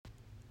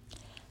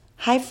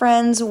Hi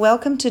friends,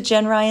 welcome to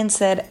Jen Ryan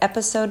Said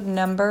episode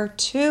number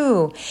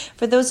 2.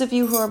 For those of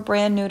you who are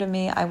brand new to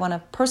me, I want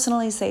to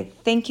personally say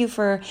thank you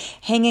for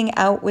hanging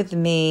out with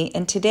me.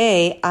 And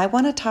today I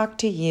want to talk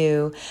to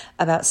you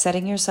about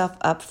setting yourself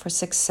up for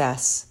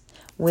success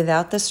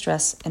without the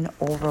stress and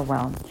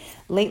overwhelm.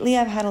 Lately,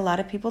 I've had a lot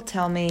of people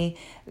tell me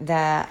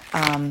that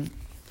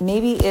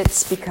maybe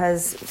it's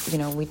because,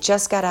 we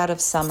just got out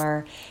of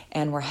summer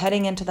and we're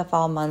heading into the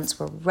fall months.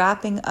 We're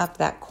wrapping up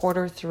that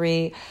quarter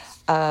 3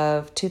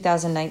 of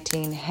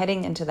 2019,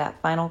 heading into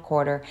that final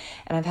quarter.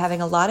 And I'm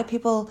having a lot of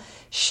people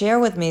share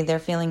with me they're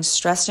feeling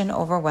stressed and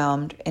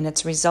overwhelmed, and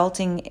it's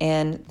resulting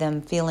in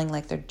them feeling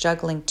like they're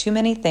juggling too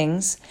many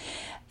things.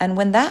 And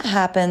when that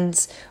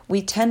happens,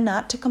 we tend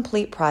not to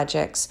complete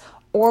projects,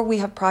 or we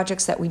have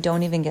projects that we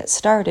don't even get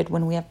started.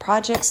 When we have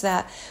projects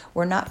that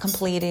we're not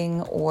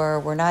completing or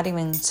we're not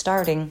even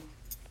starting,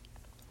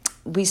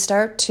 we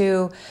start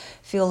to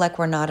feel like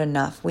we're not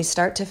enough. We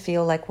start to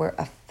feel like we're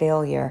a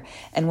failure.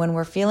 And when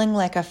we're feeling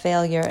like a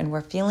failure and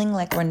we're feeling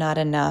like we're not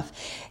enough,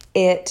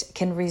 it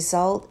can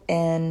result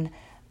in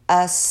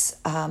us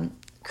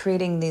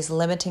creating these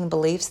limiting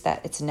beliefs that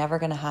it's never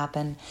going to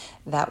happen,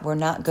 that we're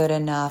not good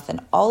enough,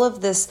 and all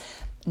of this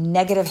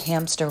negative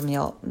hamster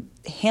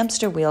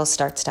wheel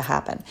starts to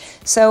happen.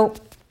 So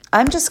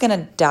I'm just going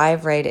to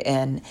dive right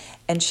in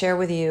and share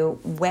with you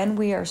when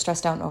we are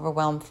stressed out and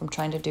overwhelmed from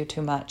trying to do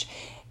too much.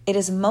 It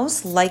is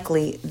most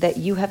likely that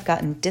you have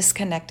gotten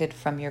disconnected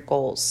from your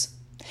goals.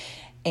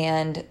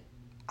 And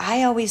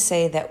I always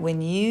say that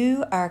when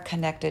you are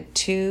connected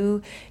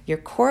to your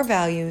core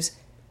values,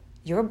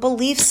 your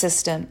belief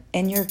system,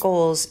 and your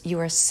goals, you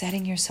are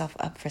setting yourself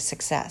up for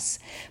success.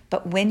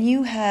 But when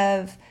you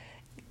have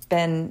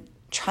been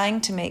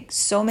trying to make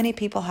so many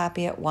people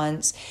happy at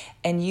once,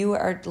 and you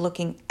are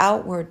looking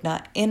outward,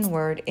 not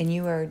inward, and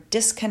you are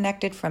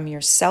disconnected from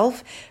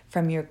yourself,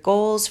 from your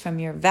goals, from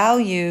your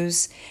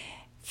values,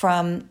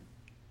 from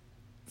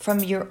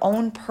your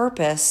own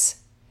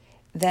purpose,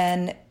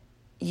 then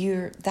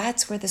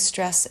that's where the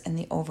stress and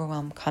the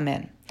overwhelm come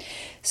in.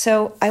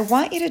 So I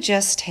want you to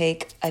just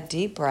take a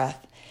deep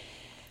breath.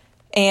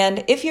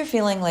 And if you're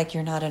feeling like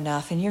you're not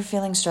enough and you're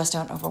feeling stressed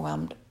out and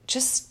overwhelmed,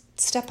 just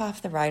step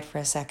off the ride for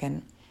a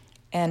second.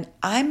 And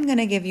I'm going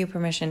to give you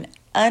permission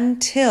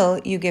until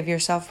you give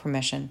yourself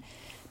permission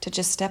to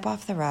just step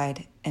off the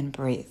ride and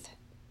breathe.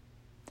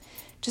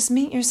 Just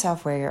meet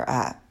yourself where you're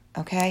at,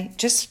 okay?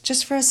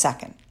 Just for a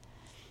second.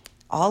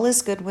 All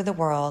is good with the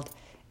world.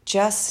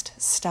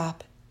 Just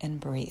stop and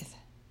breathe.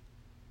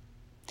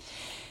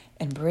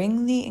 And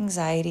bring the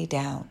anxiety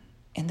down.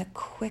 And the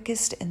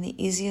quickest and the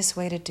easiest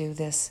way to do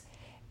this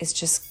is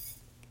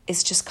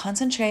just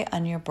concentrate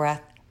on your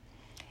breath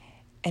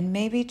and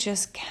maybe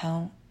just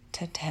count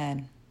to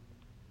 10.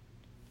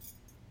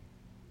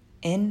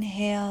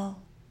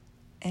 Inhale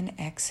and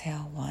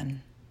exhale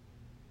 1.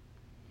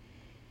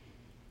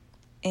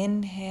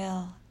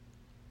 Inhale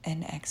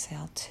and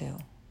exhale 2.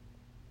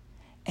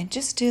 And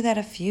just do that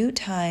a few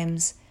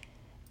times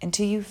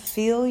until you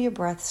feel your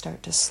breath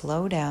start to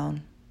slow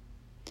down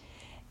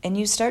and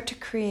you start to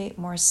create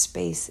more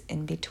space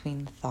in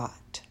between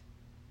thought.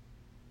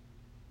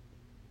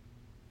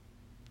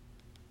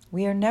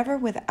 We are never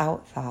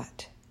without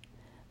thought,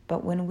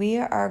 but when we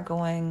are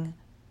going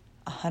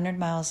 100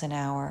 miles an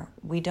hour,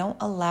 we don't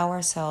allow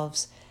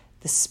ourselves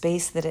the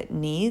space that it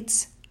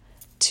needs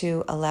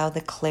to allow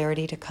the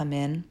clarity to come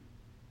in,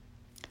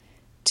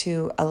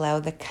 to allow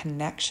the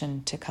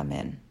connection to come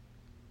in.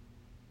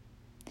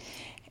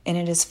 And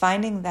it is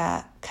finding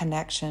that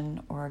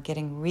connection or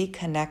getting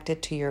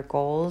reconnected to your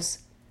goals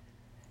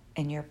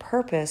and your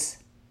purpose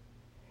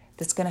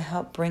that's going to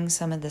help bring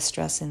some of the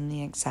stress and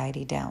the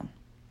anxiety down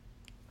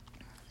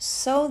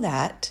so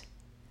that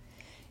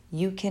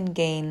you can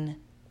gain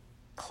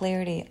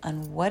clarity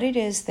on what it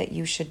is that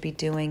you should be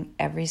doing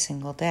every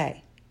single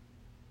day.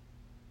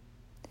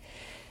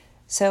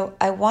 So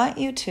I want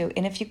you to,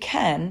 and if you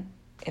can,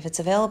 if it's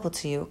available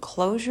to you,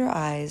 close your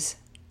eyes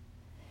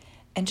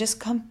and just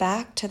come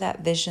back to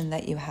that vision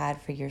that you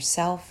had for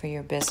yourself, for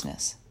your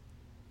business.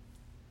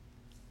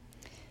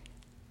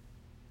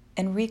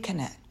 And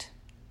reconnect.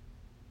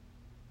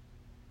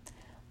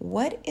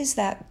 What is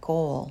that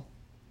goal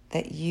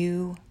that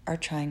you are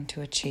trying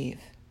to achieve?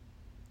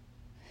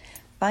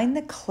 Find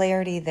the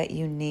clarity that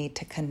you need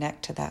to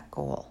connect to that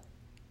goal.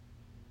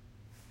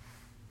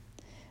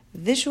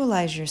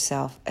 Visualize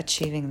yourself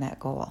achieving that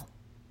goal.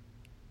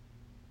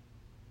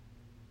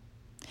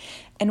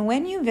 And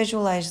when you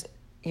visualize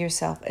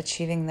yourself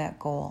achieving that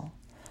goal,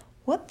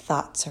 what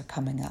thoughts are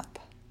coming up?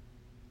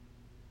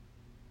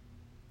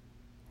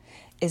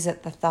 Is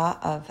it the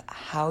thought of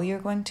how you're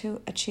going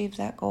to achieve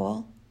that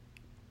goal?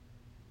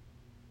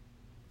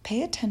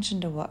 Pay attention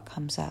to what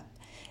comes up.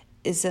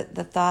 Is it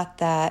the thought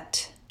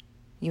that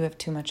you have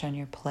too much on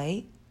your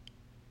plate?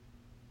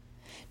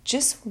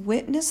 Just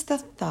witness the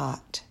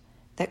thought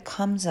that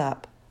comes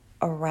up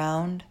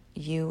around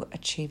you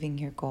achieving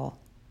your goal.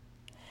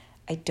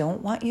 I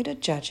don't want you to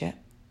judge it.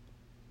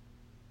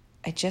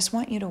 I just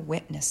want you to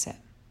witness it.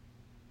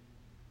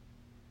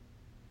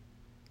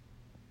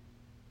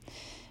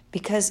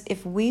 Because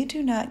if we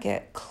do not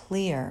get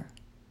clear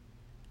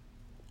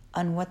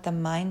on what the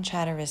mind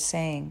chatter is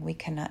saying, we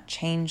cannot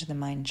change the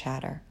mind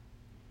chatter.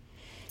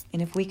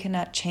 And if we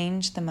cannot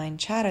change the mind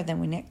chatter,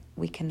 then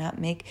we cannot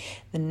make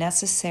the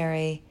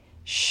necessary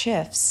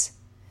shifts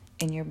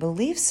in your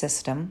belief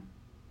system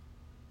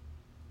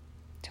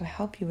to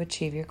help you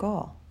achieve your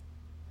goal.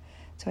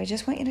 So I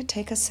just want you to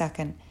take a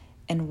second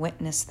and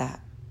witness that.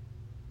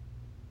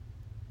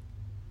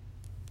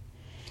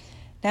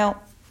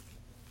 Now,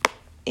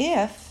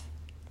 if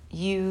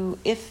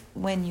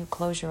when you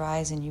close your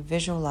eyes and you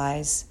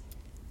visualize,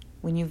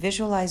 when you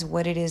visualize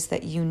what it is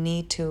that you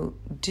need to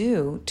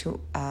do to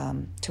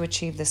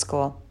achieve this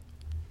goal,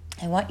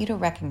 I want you to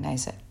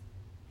recognize it.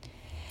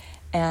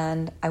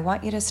 And I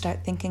want you to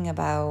start thinking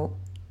about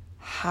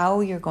how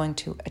you're going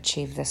to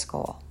achieve this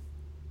goal.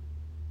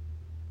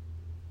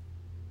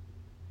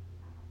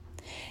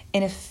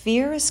 And if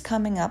fear is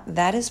coming up,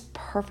 that is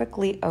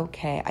perfectly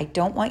okay. I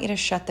don't want you to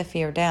shut the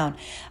fear down.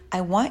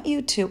 I want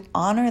you to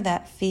honor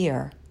that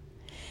fear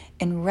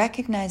and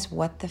recognize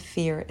what the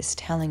fear is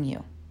telling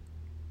you.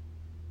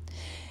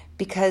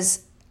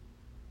 Because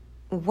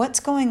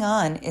what's going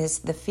on is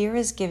the fear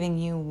is giving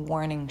you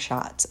warning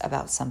shots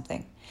about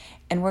something.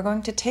 And we're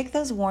going to take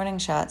those warning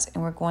shots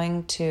and we're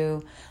going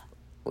to,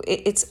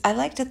 I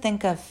like to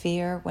think of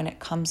fear when it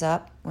comes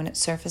up, when it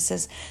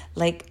surfaces,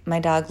 like my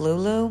dog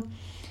Lulu.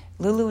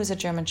 Lulu is a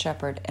German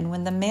Shepherd. And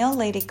when the mail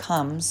lady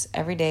comes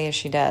every day, as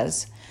she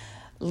does,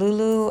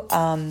 Lulu,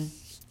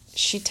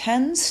 she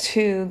tends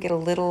to get a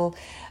little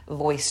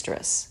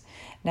boisterous.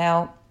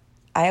 Now,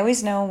 I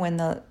always know when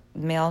the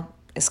mail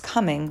is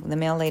coming, the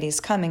mail lady is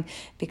coming,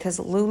 because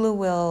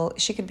Lulu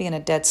she could be in a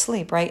dead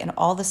sleep, right? And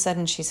all of a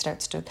sudden she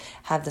starts to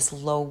have this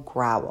low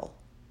growl.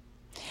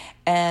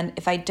 And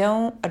if I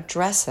don't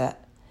address it,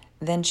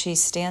 then she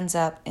stands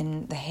up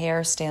and the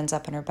hair stands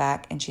up on her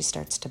back and she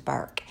starts to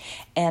bark.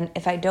 And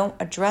if I don't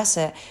address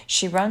it,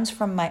 she runs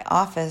from my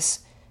office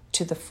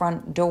to the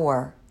front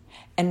door.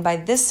 And by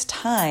this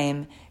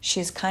time,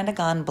 she's kind of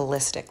gone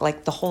ballistic.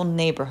 Like the whole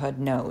neighborhood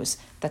knows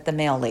that the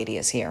mail lady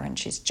is here. And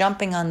she's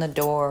jumping on the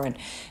door and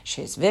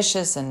she's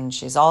vicious and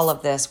she's all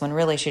of this when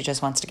really she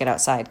just wants to get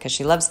outside because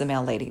she loves the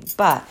mail lady.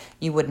 But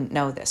you wouldn't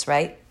know this,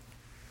 right?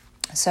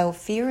 So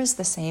fear is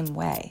the same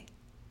way.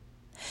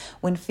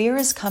 When fear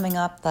is coming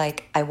up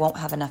like, I won't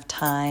have enough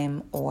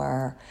time,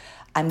 or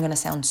I'm going to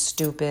sound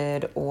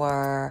stupid,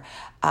 or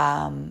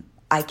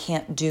I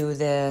can't do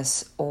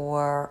this,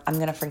 or I'm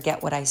going to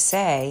forget what I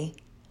say.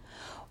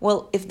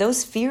 Well, if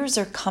those fears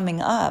are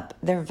coming up,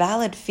 they're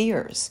valid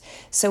fears.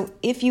 So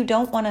if you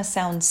don't want to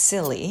sound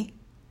silly,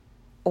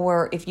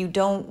 or if you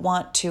don't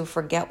want to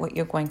forget what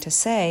you're going to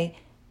say,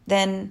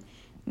 then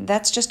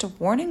that's just a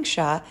warning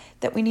shot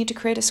that we need to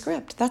create a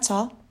script. That's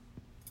all.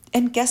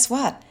 And guess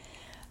what?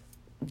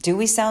 Do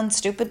we sound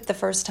stupid the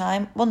first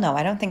time? Well, no,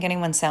 I don't think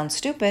anyone sounds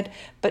stupid,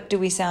 but do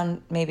we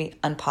sound maybe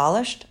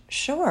unpolished?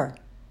 Sure.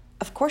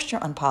 Of course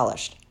you're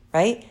unpolished,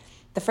 right?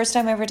 The first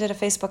time I ever did a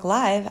Facebook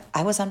Live,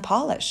 I was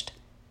unpolished.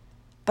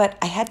 But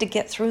I had to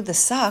get through the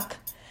suck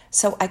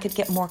so I could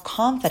get more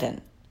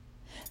confident.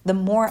 The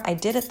more I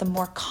did it, the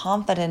more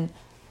confident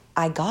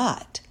I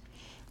got.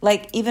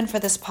 Like even for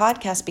this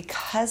podcast,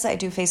 because I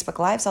do Facebook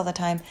Lives all the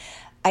time,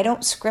 I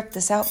don't script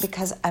this out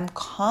because I'm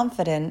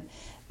confident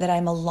that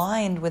I'm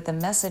aligned with the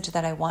message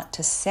that I want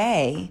to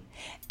say.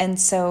 And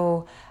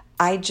so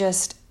I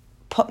just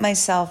put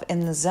myself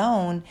in the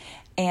zone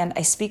and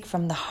I speak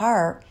from the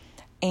heart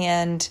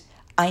and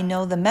I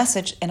know the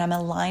message and I'm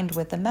aligned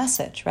with the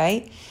message,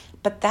 right?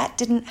 But that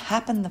didn't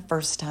happen the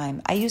first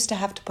time. I used to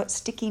have to put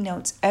sticky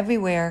notes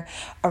everywhere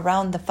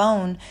around the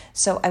phone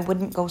so I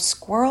wouldn't go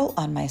squirrel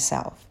on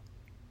myself.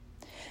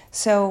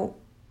 So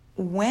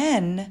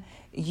when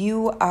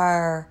you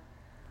are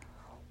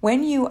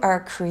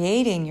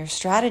creating your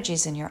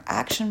strategies and your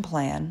action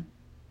plan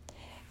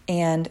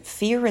and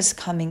fear is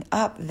coming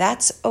up,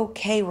 that's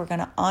okay. We're going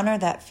to honor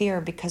that fear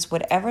because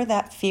whatever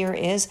that fear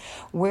is,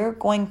 we're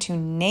going to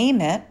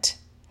name it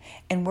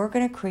and we're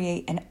going to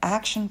create an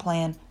action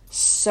plan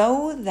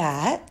so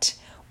that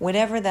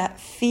whatever that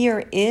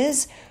fear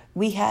is,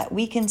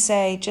 we can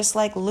say, just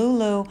like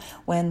Lulu,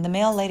 when the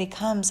mail lady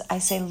comes, I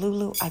say,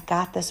 Lulu, I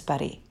got this,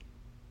 buddy.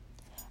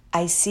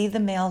 I see the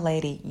mail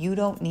lady. You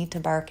don't need to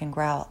bark and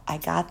growl. I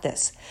got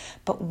this.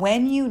 But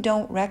when you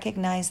don't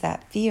recognize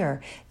that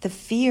fear, the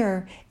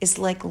fear is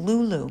like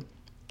Lulu.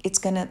 It's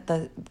gonna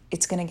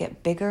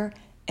get bigger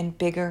and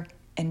bigger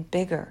and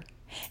bigger.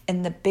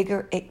 And the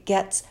bigger it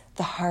gets,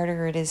 the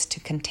harder it is to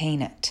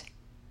contain it.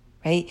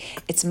 Right?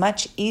 It's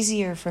much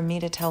easier for me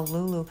to tell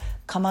Lulu,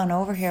 come on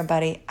over here,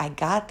 buddy, I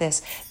got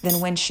this,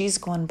 than when she's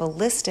going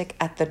ballistic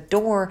at the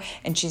door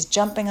and she's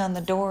jumping on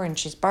the door and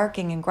she's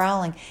barking and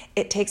growling.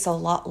 It takes a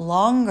lot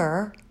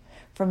longer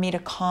for me to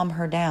calm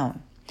her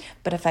down.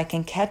 But if I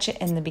can catch it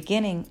in the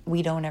beginning,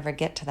 we don't ever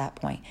get to that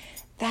point.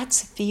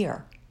 That's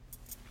fear.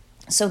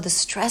 So the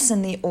stress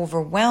and the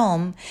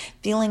overwhelm,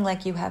 feeling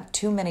like you have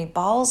too many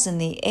balls in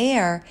the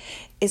air,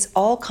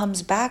 all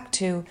comes back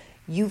to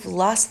you've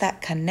lost that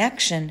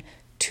connection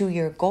to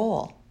your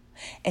goal.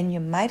 And you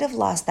might have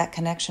lost that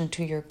connection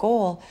to your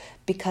goal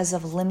because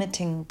of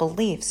limiting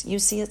beliefs. You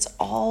see, it's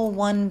all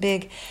one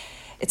big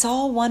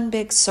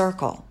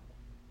circle,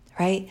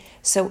 right?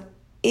 So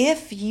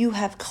if you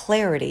have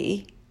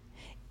clarity,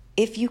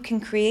 if you can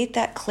create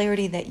that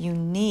clarity that you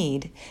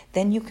need,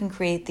 then you can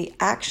create the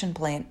action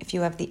plan. If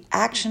you have the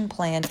action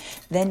plan,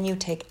 then you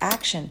take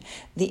action.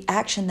 The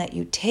action that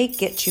you take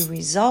gets you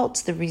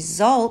results. The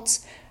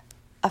results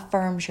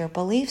affirms your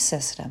belief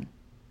system.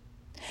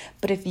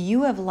 But if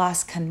you have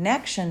lost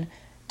connection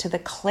to the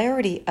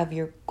clarity of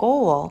your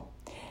goal,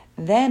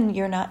 then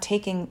you're not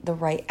taking the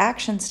right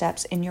action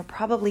steps, and you're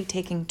probably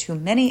taking too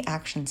many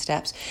action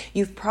steps.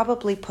 You've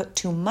probably put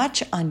too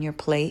much on your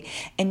plate,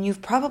 and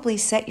you've probably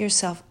set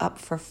yourself up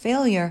for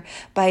failure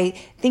by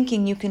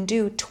thinking you can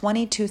do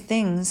 22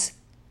 things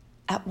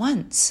at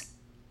once.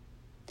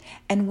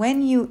 And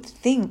when you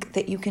think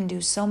that you can do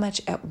so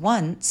much at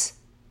once,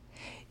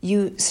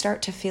 you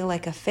start to feel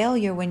like a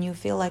failure. When you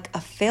feel like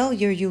a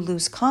failure, you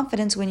lose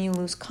confidence. When you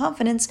lose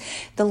confidence,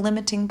 the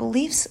limiting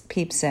beliefs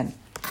peeps in.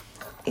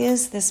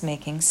 Is this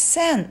making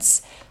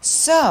sense?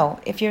 So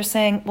if you're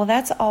saying, well,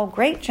 that's all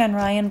great, Jen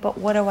Ryan, but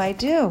what do I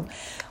do?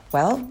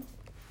 Well,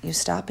 you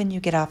stop and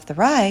you get off the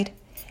ride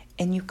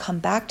and you come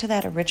back to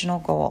that original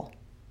goal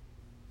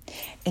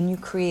and you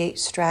create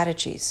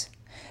strategies.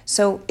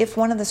 So if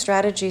one of the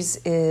strategies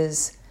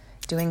is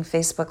doing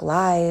Facebook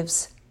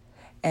Lives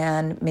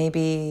and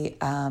maybe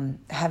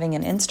having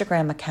an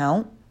Instagram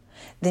account,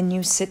 then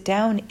you sit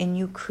down and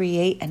you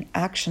create an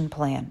action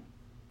plan.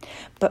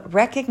 But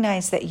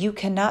recognize that you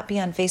cannot be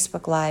on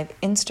Facebook Live,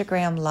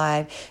 Instagram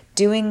Live,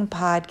 doing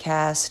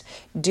podcast,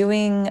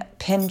 doing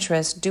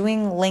Pinterest,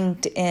 doing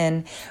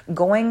LinkedIn,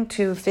 going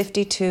to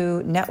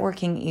 52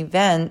 networking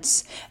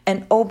events.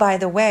 And oh, by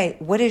the way,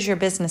 what is your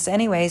business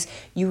anyways?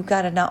 You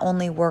got to not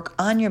only work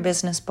on your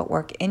business, but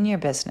work in your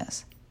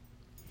business.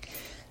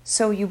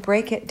 So you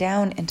break it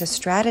down into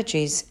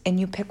strategies and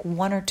you pick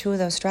one or two of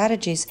those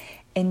strategies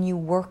and you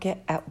work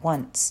it at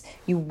once.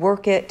 You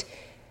work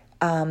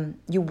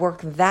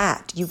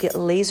that. You get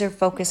laser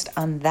focused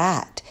on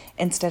that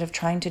instead of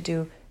trying to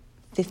do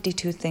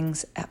 52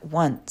 things at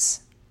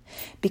once.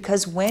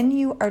 Because when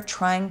you are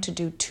trying to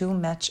do too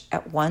much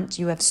at once,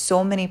 you have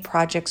so many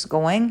projects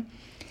going,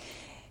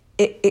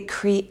 it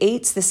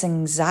creates this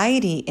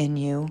anxiety in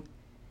you.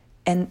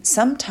 And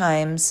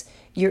sometimes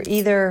you're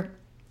either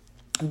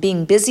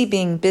being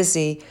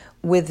busy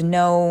with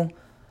no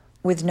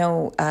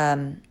goal,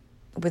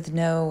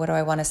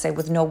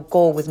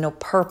 with no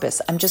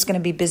purpose. I'm just going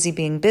to be busy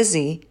being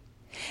busy.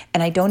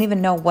 And I don't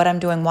even know what I'm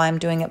doing, why I'm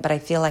doing it, but I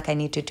feel like I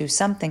need to do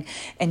something.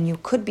 And you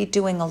could be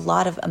doing a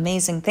lot of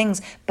amazing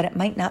things, but it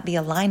might not be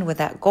aligned with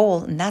that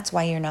goal. And that's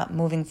why you're not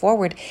moving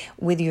forward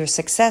with your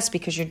success,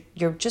 because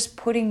you're just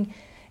putting,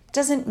 it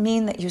doesn't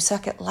mean that you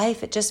suck at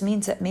life. It just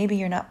means that maybe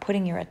you're not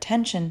putting your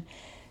attention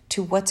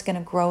to what's going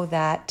to grow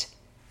that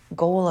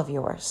goal of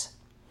yours.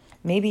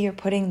 Maybe you're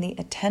putting the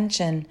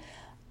attention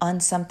on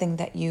something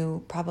that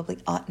you probably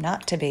ought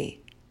not to be.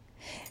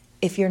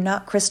 If you're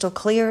not crystal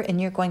clear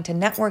and you're going to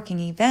networking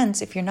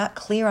events, if you're not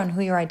clear on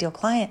who your ideal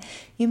client,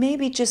 you may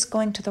be just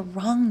going to the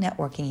wrong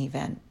networking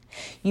event.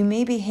 You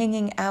may be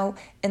hanging out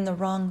in the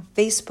wrong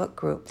Facebook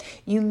group.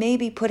 You may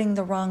be putting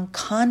the wrong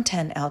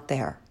content out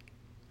there.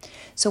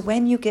 So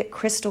when you get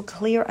crystal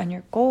clear on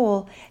your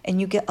goal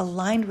and you get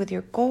aligned with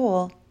your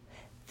goal,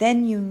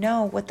 then you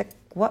know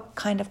what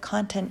kind of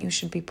content you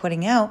should be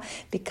putting out,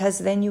 because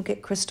then you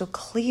get crystal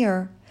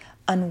clear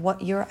on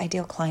what your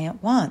ideal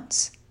client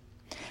wants.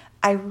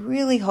 I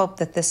really hope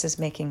that this is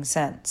making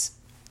sense.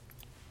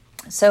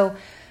 So,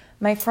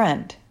 my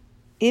friend,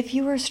 if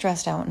you are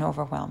stressed out and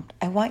overwhelmed,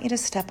 I want you to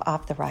step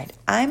off the ride.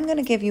 I'm going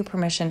to give you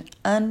permission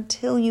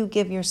until you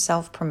give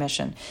yourself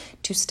permission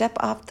to step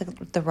off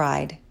the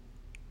ride,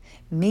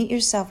 meet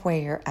yourself where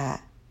you're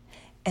at,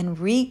 and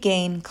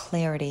regain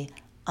clarity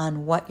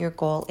on what your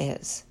goal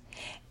is.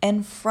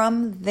 And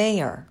from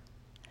there,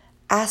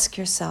 ask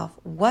yourself,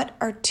 what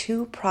are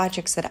 2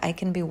 projects that I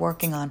can be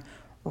working on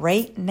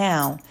right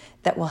now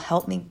that will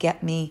help me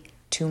get me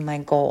to my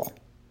goal?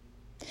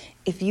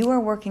 If you are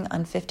working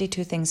on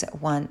 52 things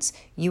at once,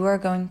 you are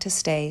going to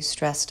stay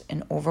stressed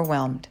and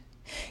overwhelmed.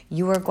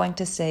 You are going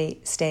to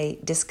stay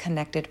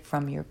disconnected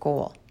from your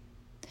goal.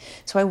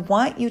 So I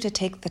want you to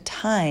take the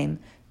time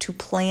to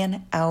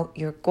plan out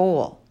your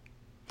goal.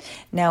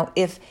 Now,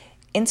 if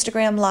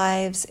Instagram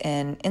Lives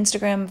and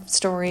Instagram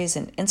Stories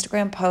and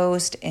Instagram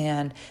Post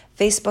and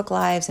Facebook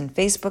Lives and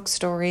Facebook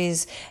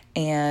Stories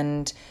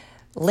and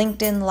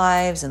LinkedIn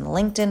Lives and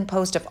LinkedIn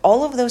Post, if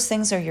all of those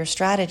things are your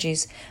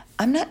strategies,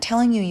 I'm not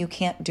telling you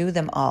can't do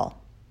them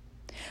all.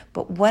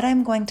 But what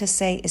I'm going to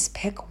say is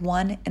pick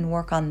one and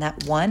work on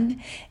that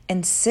one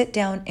and sit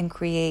down and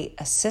create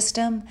a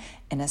system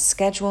and a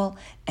schedule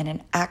and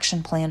an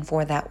action plan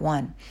for that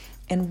one.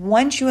 And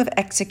once you have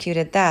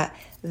executed that,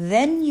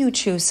 then you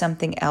choose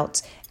something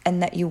else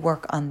and that you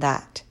work on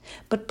that.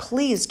 But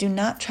please do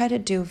not try to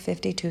do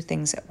 52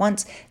 things at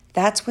once.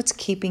 That's what's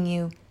keeping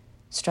you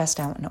stressed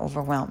out and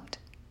overwhelmed.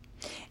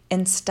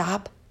 And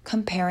stop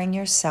comparing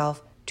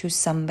yourself to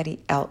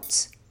somebody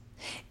else.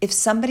 If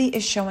somebody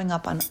is showing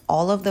up on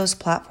all of those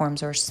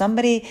platforms, or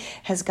somebody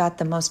has got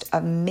the most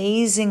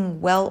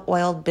amazing,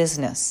 well-oiled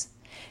business,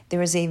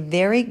 there is a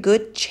very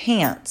good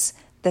chance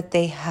that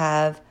they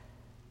have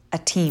a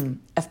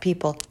team of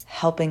people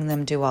helping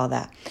them do all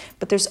that.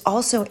 But there's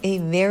also a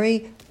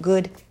very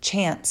good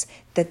chance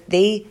that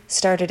they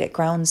started at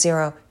ground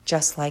zero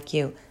just like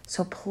you.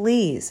 So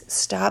please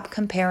stop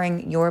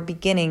comparing your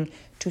beginning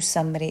to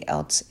somebody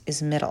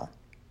else's middle.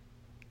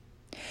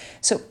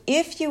 So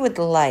if you would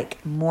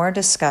like more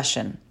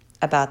discussion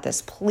about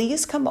this,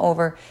 please come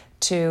over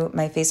to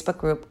my Facebook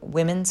group,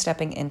 Women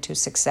Stepping into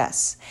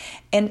Success.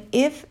 And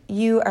if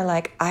you are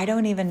like, I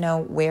don't even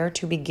know where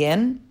to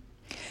begin,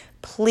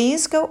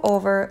 please go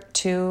over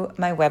to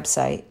my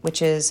website,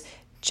 which is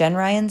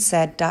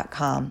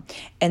jenryansaid.com.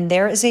 And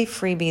there is a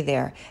freebie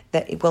there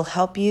that will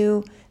help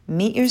you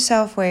meet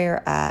yourself where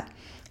you're at.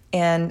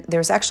 And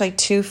there's actually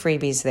 2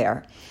 freebies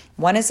there.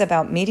 One is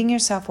about meeting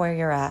yourself where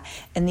you're at,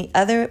 and the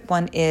other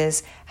one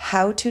is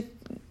how to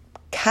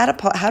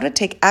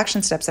take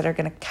action steps that are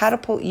going to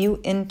catapult you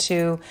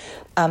into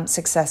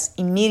success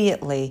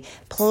immediately.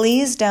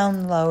 Please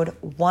download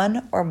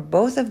one or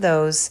both of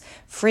those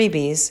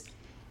freebies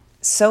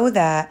so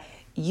that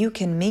you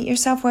can meet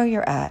yourself where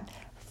you're at,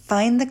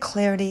 find the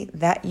clarity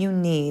that you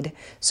need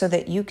so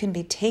that you can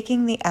be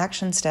taking the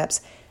action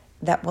steps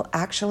that will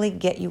actually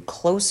get you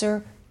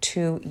closer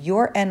to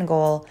your end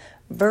goal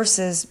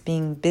versus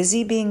being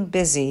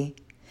busy,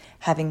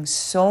 having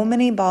so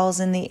many balls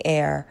in the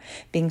air,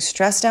 being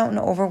stressed out and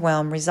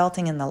overwhelmed,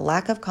 resulting in the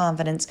lack of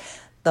confidence,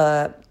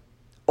 the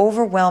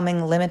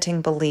overwhelming limiting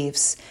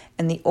beliefs,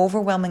 and the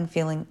overwhelming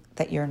feeling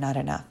that you're not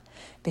enough.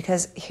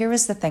 Because here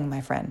is the thing,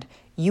 my friend,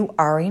 you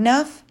are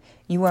enough,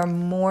 you are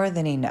more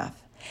than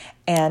enough.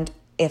 And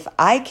if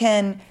I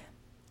can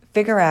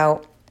figure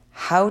out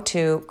how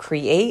to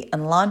create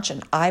and launch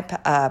an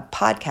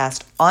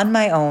podcast on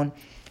my own,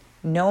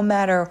 no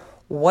matter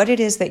what it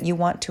is that you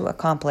want to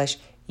accomplish,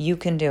 you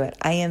can do it.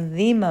 I am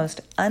the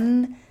most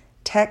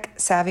untech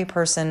savvy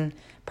person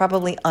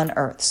probably on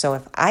earth. So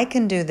if I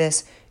can do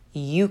this,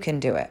 you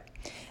can do it.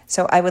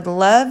 So I would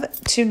love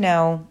to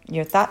know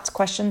your thoughts,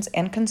 questions,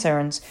 and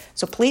concerns.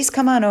 So please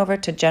come on over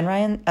to Jen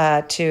Ryan,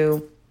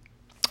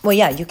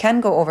 you can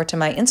go over to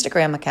my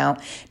Instagram account,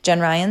 Jen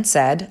Ryan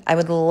Said. I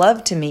would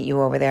love to meet you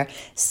over there.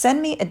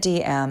 Send me a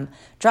DM,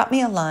 drop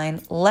me a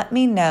line, let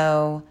me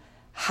know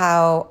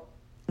how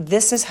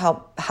this has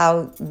helped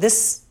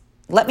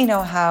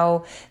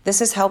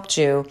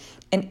you.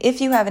 And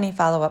if you have any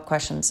follow-up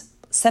questions,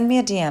 send me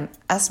a DM,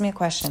 ask me a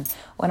question.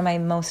 One of my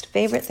most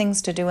favorite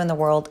things to do in the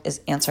world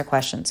is answer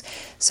questions.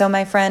 So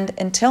my friend,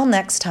 until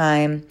next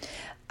time,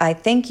 I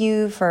thank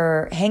you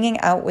for hanging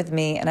out with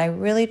me, and I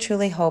really,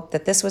 truly hope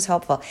that this was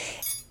helpful.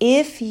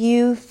 If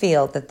you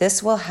feel that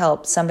this will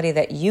help somebody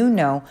that you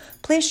know,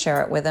 please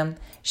share it with them.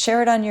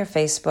 Share it on your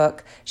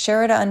Facebook.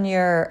 Share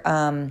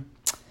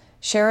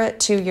it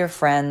to your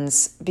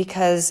friends,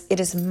 because it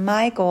is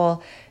my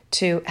goal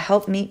to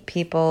help meet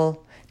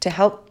people,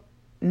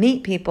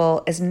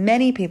 as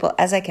many people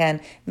as I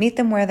can, meet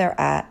them where they're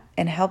at,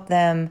 and help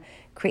them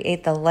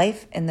create the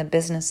life and the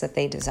business that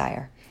they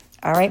desire.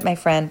 All right, my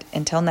friend,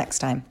 until next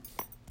time.